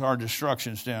is our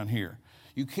destructions down here.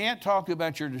 You can't talk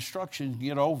about your destructions and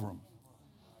get over them.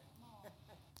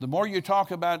 The more you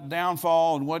talk about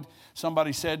downfall and what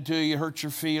somebody said to you hurt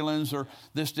your feelings or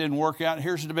this didn't work out.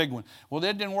 Here's the big one. Well,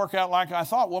 that didn't work out like I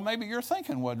thought. Well, maybe your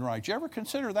thinking wasn't right. Did you ever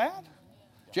consider that?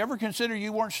 Did you ever consider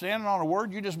you weren't standing on a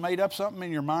word? You just made up something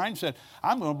in your mind and said,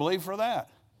 I'm going to believe for that.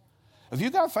 If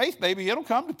you got faith, baby, it'll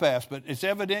come to pass. But it's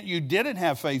evident you didn't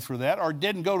have faith for that or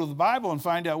didn't go to the Bible and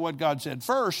find out what God said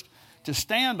first to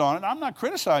stand on it. I'm not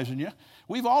criticizing you.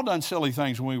 We've all done silly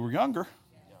things when we were younger.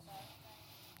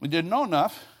 We didn't know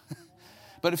enough.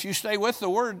 But if you stay with the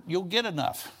word, you'll get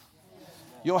enough.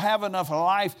 You'll have enough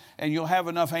life and you'll have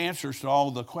enough answers to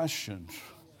all the questions.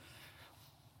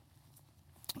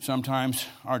 Sometimes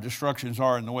our destructions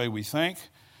are in the way we think,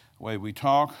 the way we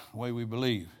talk, the way we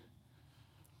believe.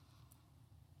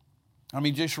 I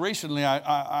mean, just recently,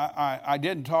 I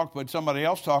didn't talk, but somebody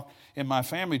else talked in my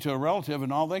family to a relative,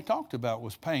 and all they talked about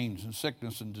was pains and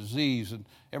sickness and disease and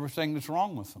everything that's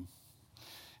wrong with them.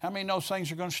 How many know those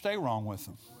things are going to stay wrong with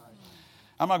them?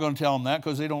 I'm not going to tell them that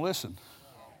because they don't listen.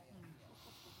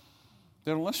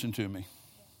 They don't listen to me.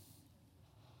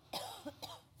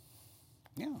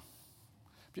 Yeah.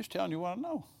 Just telling you what I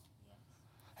know.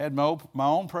 Had my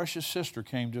own precious sister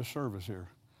came to a service here,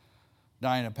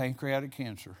 dying of pancreatic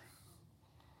cancer.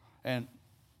 And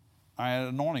I had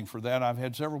anointing for that. I've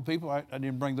had several people, I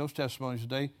didn't bring those testimonies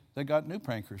today, that got new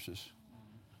pancreases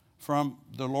from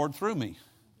the Lord through me.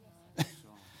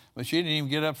 But she didn't even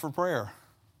get up for prayer.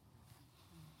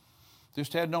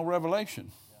 Just had no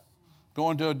revelation.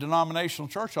 Going to a denominational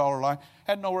church all her life,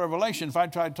 had no revelation. If I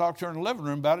tried to talk to her in the living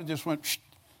room about it, just went,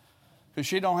 because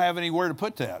she don't have anywhere to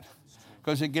put that,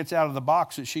 because it gets out of the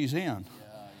box that she's in. I'm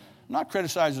not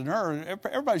criticizing her.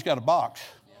 Everybody's got a box.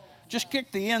 Just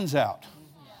kick the ends out.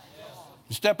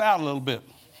 Step out a little bit.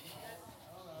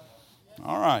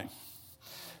 All right.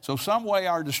 So some way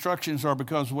our destructions are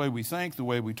because of the way we think, the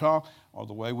way we talk, or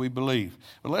the way we believe.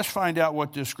 But let's find out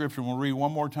what this scripture, we'll read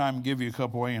one more time and give you a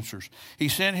couple answers. He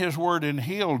sent his word and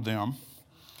healed them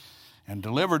and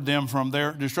delivered them from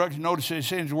their destruction. Notice he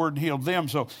sent his word and healed them,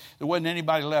 so there wasn't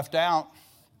anybody left out.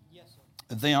 Yes,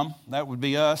 sir. Them, that would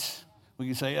be us. We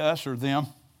could say us or them.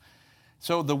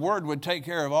 So the word would take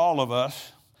care of all of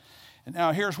us. And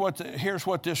now here's what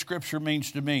this scripture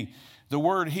means to me. The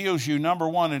word heals you. Number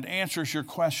one, it answers your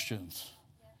questions.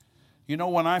 You know,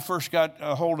 when I first got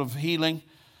a hold of healing,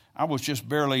 I was still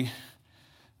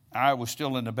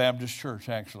in the Baptist church,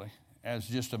 actually, as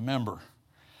just a member.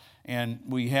 And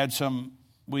we had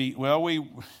we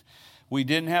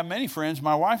didn't have many friends.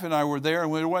 My wife and I were there,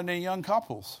 and there wasn't any young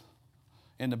couples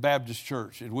in the Baptist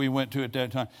church that we went to at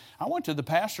that time. I went to the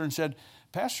pastor and said,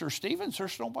 Pastor Stevens,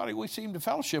 there's nobody we seem to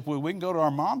fellowship with. We can go to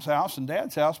our mom's house and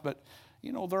dad's house, but,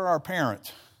 you know, they're our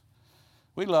parents.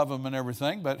 We love them and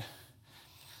everything, but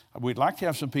we'd like to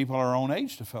have some people our own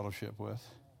age to fellowship with.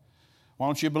 Why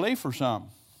don't you believe for some?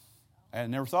 I had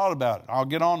never thought about it. I'll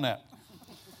get on that.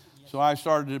 So I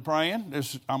started praying.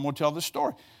 I'm going to tell this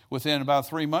story. Within about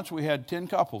 3 months, we had 10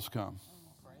 couples come.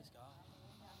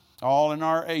 All in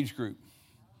our age group.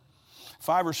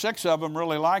 5 or 6 of them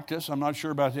really liked us. I'm not sure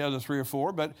about the other 3 or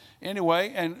 4. But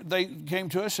anyway, and they came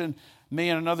to us, and me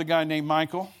and another guy named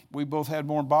Michael, we both had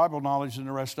more Bible knowledge than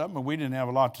the rest of them, and we didn't have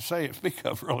a lot to say to speak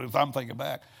of, really, if I'm thinking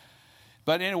back.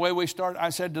 But anyway, I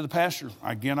said to the pastor,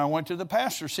 again, I went to the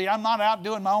pastor. See, I'm not out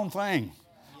doing my own thing.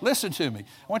 Listen to me.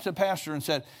 I went to the pastor and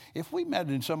said, if we met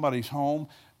in somebody's home,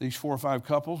 these 4 or 5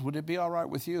 couples, would it be all right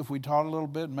with you if we taught a little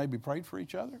bit and maybe prayed for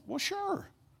each other? Well, sure.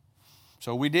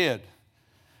 So we did.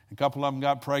 A couple of them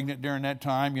got pregnant during that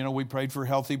time. You know, we prayed for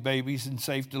healthy babies and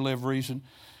safe deliveries and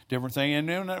different things. And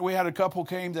then we had a couple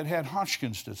came that had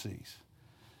Hodgkin's disease.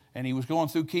 And he was going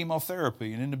through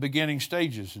chemotherapy and in the beginning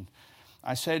stages. And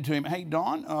I said to him, hey,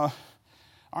 Don,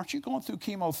 aren't you going through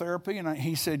chemotherapy? And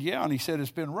he said, yeah. And he said,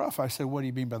 it's been rough. I said, what do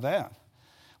you mean by that?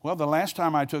 Well, the last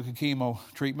time I took a chemo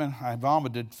treatment, I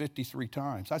vomited 53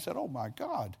 times. I said, oh, my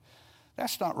God,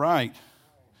 that's not right.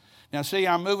 Now, see,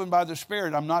 I'm moving by the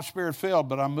Spirit. I'm not Spirit-filled,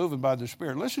 but I'm moving by the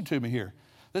Spirit. Listen to me here.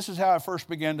 This is how I first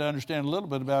began to understand a little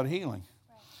bit about healing.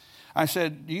 I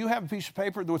said, do you have a piece of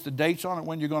paper with the dates on it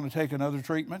when you're going to take another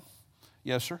treatment?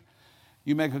 Yes, sir.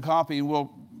 You make a copy, and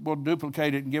we'll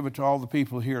duplicate it and give it to all the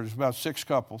people here. There's about 6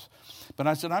 couples. But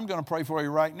I said, I'm going to pray for you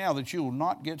right now that you will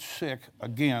not get sick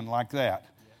again like that.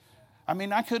 I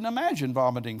mean, I couldn't imagine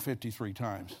vomiting 53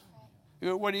 times.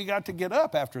 What do you got to get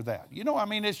up after that? You know, I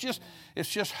mean, it's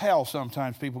just hell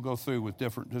sometimes people go through with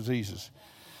different diseases.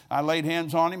 I laid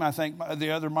hands on him. I think the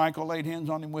other Michael laid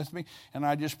hands on him with me, and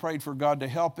I just prayed for God to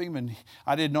help him. And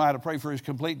I didn't know how to pray for his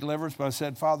complete deliverance, but I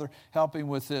said, Father, help him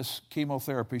with this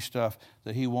chemotherapy stuff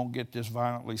that he won't get this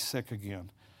violently sick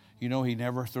again. You know, he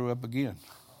never threw up again.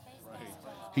 Right.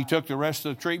 He took the rest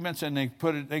of the treatments, and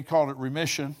they called it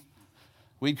remission.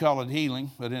 We'd call it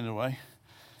healing, but anyway,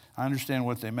 I understand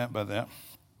what they meant by that.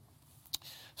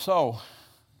 So,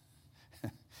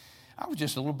 I was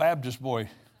just a little Baptist boy.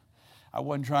 I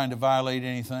wasn't trying to violate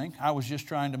anything. I was just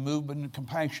trying to move in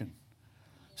compassion.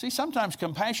 See, sometimes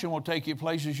compassion will take you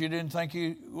places you didn't think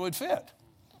you would fit.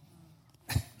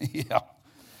 Yeah.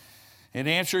 It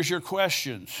answers your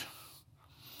questions.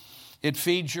 It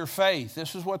feeds your faith.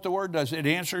 This is what the Word does. It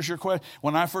answers your question.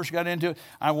 When I first got into it,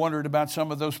 I wondered about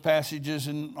some of those passages,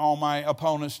 and all my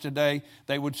opponents today,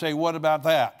 they would say, what about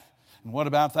that? And what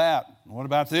about that? And what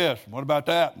about this? And what about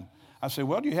that? And I say,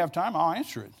 well, do you have time? I'll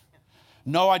answer it.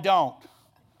 No, I don't.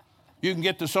 You can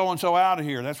get the so-and-so out of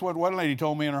here. That's what one lady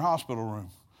told me in her hospital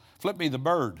room. Flip me the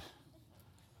bird.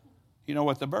 You know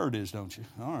what the bird is, don't you?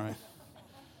 All right.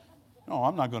 No,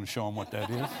 I'm not going to show them what that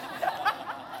is.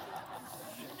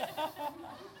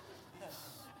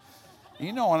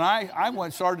 You know, when I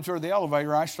started toward the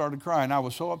elevator, I started crying. I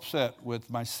was so upset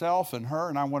with myself and her,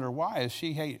 and I wondered, why is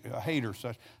she a hater,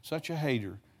 such a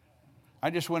hater? I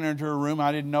just went into her room.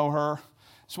 I didn't know her.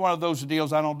 It's one of those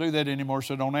deals. I don't do that anymore,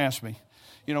 so don't ask me.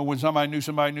 You know, when somebody knew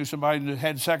somebody and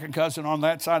had a second cousin on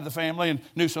that side of the family and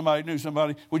knew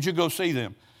somebody, would you go see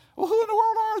them? Well, who in the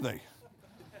world are they?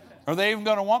 Are they even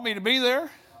going to want me to be there?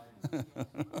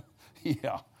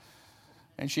 Yeah.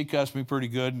 And she cussed me pretty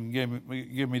good and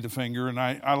gave me the finger, and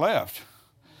I left.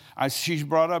 She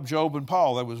brought up Job and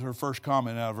Paul. That was her first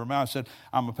comment out of her mouth. I said,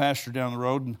 I'm a pastor down the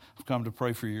road, and I've come to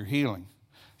pray for your healing.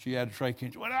 She had to trach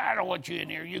in. Well, I don't want you in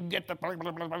here. You can get the...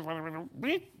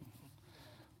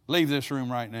 Leave this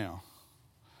room right now.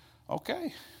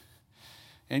 Okay.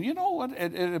 And you know what?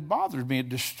 It bothered me. It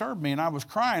disturbed me, and I was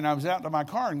crying. I was out in my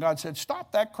car, and God said,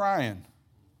 stop that crying.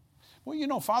 Well, you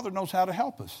know, Father knows how to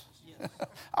help us.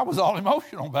 I was all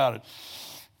emotional about it.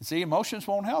 See, emotions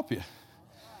won't help you.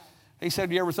 He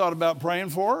said, you ever thought about praying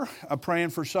for her? Praying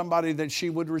for somebody that she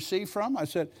would receive from? I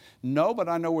said, no, but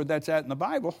I know where that's at in the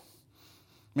Bible.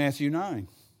 Matthew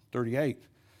 9:38.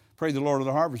 Pray the Lord of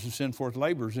the harvest to send forth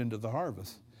laborers into the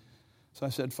harvest. So I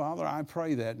said, Father, I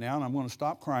pray that now, and I'm going to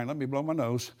stop crying. Let me blow my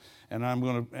nose. And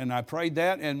I prayed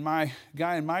that, and my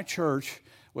guy in my church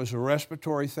was a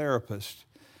respiratory therapist.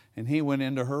 And he went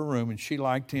into her room, and she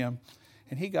liked him,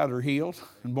 and he got her healed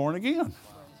and born again.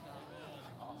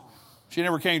 She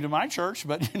never came to my church,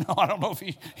 but, you know, I don't know if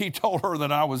he told her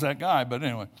that I was that guy. But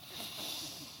anyway.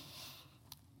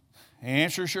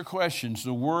 Answers your questions.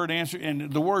 The Word answered,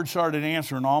 and the Word started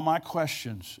answering all my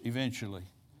questions eventually.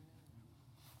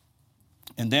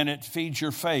 And then it feeds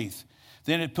your faith.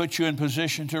 Then it puts you in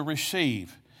position to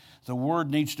receive. The Word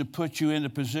needs to put you in a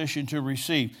position to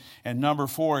receive. And number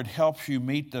 4, it helps you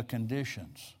meet the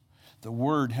conditions. The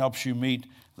Word helps you meet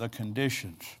the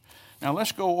conditions. Now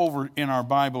let's go over in our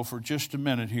Bible for just a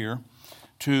minute here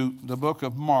to the book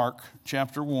of Mark,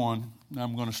 chapter 1. Now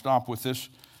I'm going to stop with this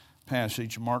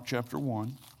passage, Mark chapter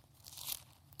 1,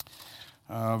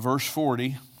 verse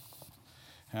 40.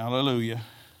 Hallelujah.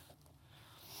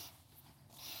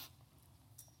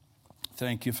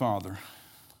 Thank you, Father.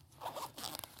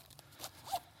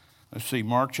 Let's see,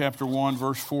 Mark chapter 1,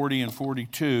 verse 40 and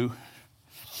 42,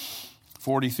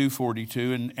 40 through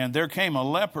 42. And there came a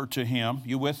leper to him.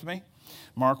 You with me?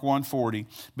 Mark 1:40,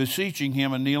 beseeching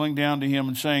him and kneeling down to him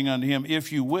and saying unto him,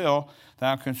 if you will,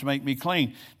 thou canst make me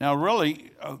clean. Now,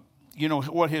 really, you know,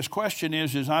 what his question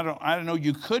is I don't know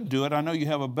you could do it. I know you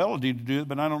have ability to do it,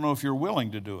 but I don't know if you're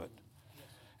willing to do it.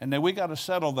 And then we got to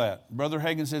settle that. Brother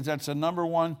Hagin says that's the number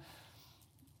one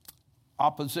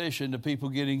opposition to people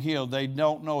getting healed. They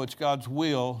don't know it's God's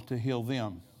will to heal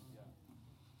them.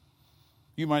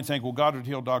 You might think, well, God would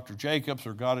heal Dr. Jacobs,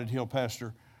 or God would heal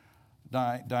Pastor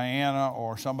Diana,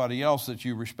 or somebody else that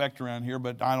you respect around here,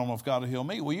 but I don't know if God will heal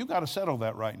me. Well, you got to settle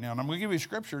that right now. And I'm going to give you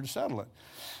scripture to settle it.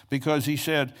 Because he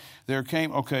said,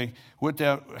 with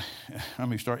that, let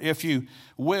me start. If you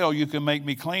will, you can make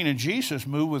me clean. And Jesus,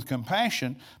 moved with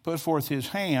compassion, put forth his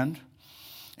hand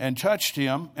and touched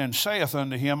him, and saith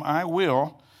unto him, I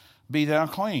will, be thou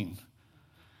clean.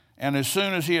 And as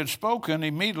soon as he had spoken,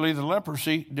 immediately the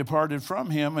leprosy departed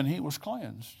from him, and he was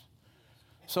cleansed.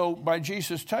 So by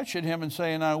Jesus touching him and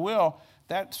saying, I will,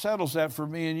 that settles that for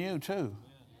me and you too.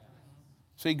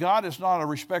 See, God is not a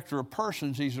respecter of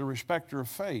persons. He's a respecter of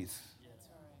faith.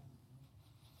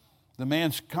 The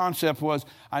man's concept was,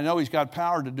 I know he's got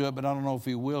power to do it, but I don't know if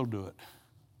he will do it.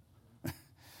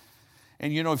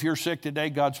 And you know, if you're sick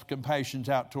today, God's compassion's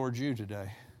out towards you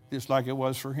today, just like it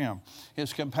was for him.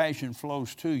 His compassion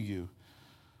flows to you.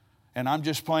 And I'm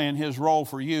just playing his role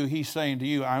for you. He's saying to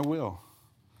you, I will.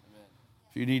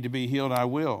 If you need to be healed, I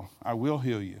will. I will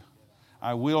heal you.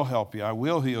 I will help you. I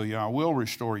will heal you. I will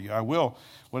restore you. I will,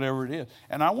 whatever it is.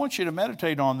 And I want you to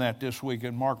meditate on that this week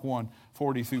in Mark 1,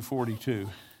 40 through 42.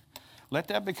 Let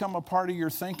that become a part of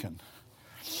your thinking.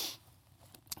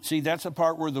 See, that's a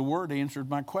part where the Word answered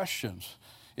my questions.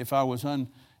 If I wasn't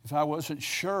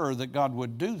sure that God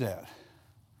would do that.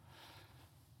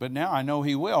 But now I know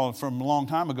he will. From a long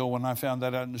time ago when I found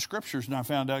that out in the Scriptures, and I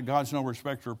found out God's no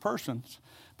respecter of persons,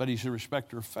 but he's a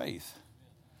respecter of faith.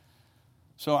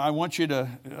 So I want you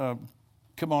to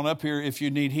come on up here if you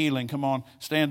need healing. Come on, stand.